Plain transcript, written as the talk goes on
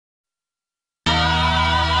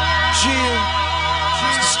chill.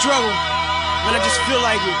 It's the struggle when I just feel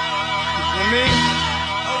like it. You know what I mean?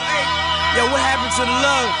 Yo, what happened to the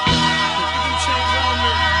love?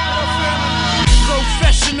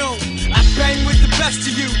 Professional, I bang with the best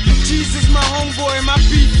of you. Jesus my homeboy and my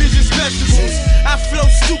beef is just vegetables. I flow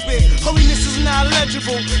stupid, holiness is not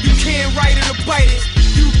legible. You can't write it or bite it,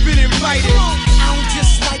 you've been invited. I don't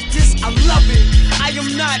just like this, I love it. I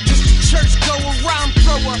am not just a church goer, rhyme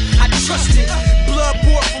thrower, I trust it. Blood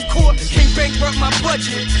bought from court, can't bankrupt my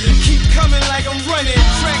budget. Keep coming like I'm running,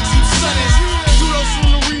 tracks you sunning. Kudos from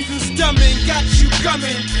the reasons dumbing, got you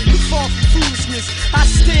gumming. You fall for foolishness, I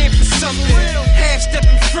stand for something. Half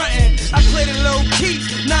stepping frontin', I played it low key.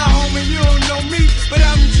 Nah homie, you don't know me, but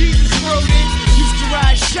I'm Jesus Rodin. Used to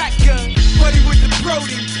ride shotgun, buddy with the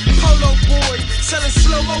Brody. Polo boy, selling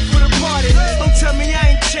slow-mo for the party. Don't tell me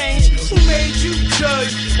I ain't changed, who made you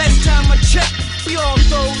judge? Last time I checked, we all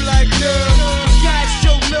throw like love. Guys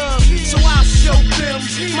show love, so I'll show them.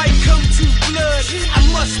 Might come to blood, I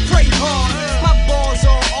must pray hard. My balls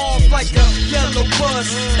are off like a yellow bus.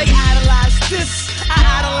 They idolize this, I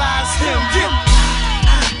idolize him.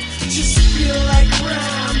 I just feel like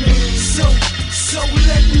rhyming, so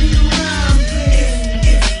let me rhyme then.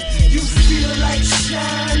 If you feel like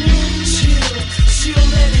shining, chill,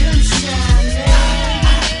 let him shine.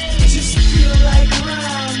 I just feel like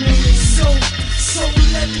rhyming, so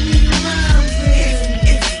let me rhyme then.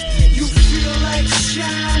 If you feel like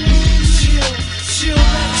shining, chill,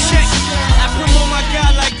 let him shine. I promote my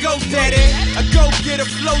God like GoDaddy, a go-getter,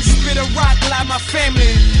 flow spitter, rock like my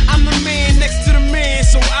family. I'm the man next to the man,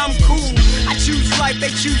 so I'm cool. I choose life, they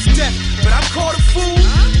choose death, but I'm called a fool.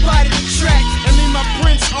 Body the track and leave my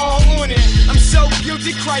prints all on it. I'm so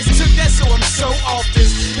guilty, Christ took that, so I'm so off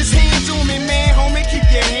this. His hands on me, man, homie, keep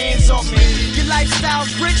your hands off me. Your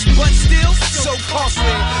lifestyle's rich, but still so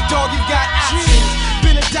costly. Dog, you got options.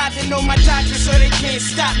 Been adopted, know my doctor, so they can't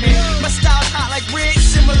stop me. My style's hot like red,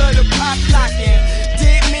 similar to pop locking.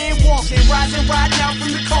 Dead man walking, rising, riding out from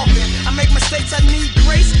the coffin. I make mistakes, I need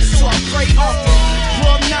grace, so I pray often.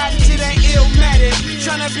 Bro, I'm nodding to that illmatic,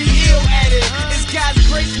 tryna be ill at it. It's God's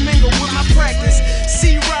grace mingle with my practice.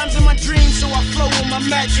 See rhymes in my dreams, so I flow on my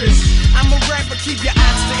mattress. I'm a rapper, keep your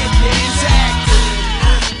eyes to if you're interactive.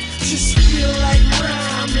 I just feel like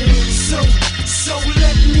rhyming, so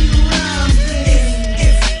let me rhyme then.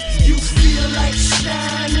 If you feel like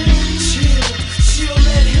shining, chill,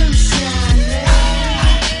 let him shine.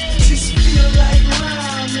 I just feel like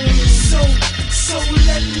rhyming, so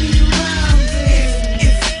let me rhyme then.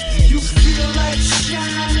 If you feel like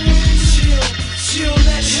shining, chill,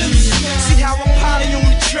 let him shine. See how I'm poly on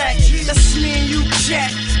the track? That's me and you,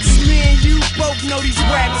 Jack. It's me and you both know these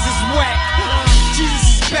rappers is whack.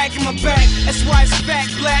 Jesus is back in my back, that's why it's fat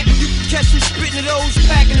black. You can catch me spitting at those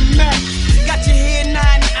packing the Mac. Got your head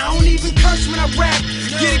nodding, I don't even curse when I rap.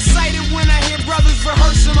 Get excited when I hear brothers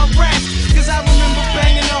rehearsing my rap.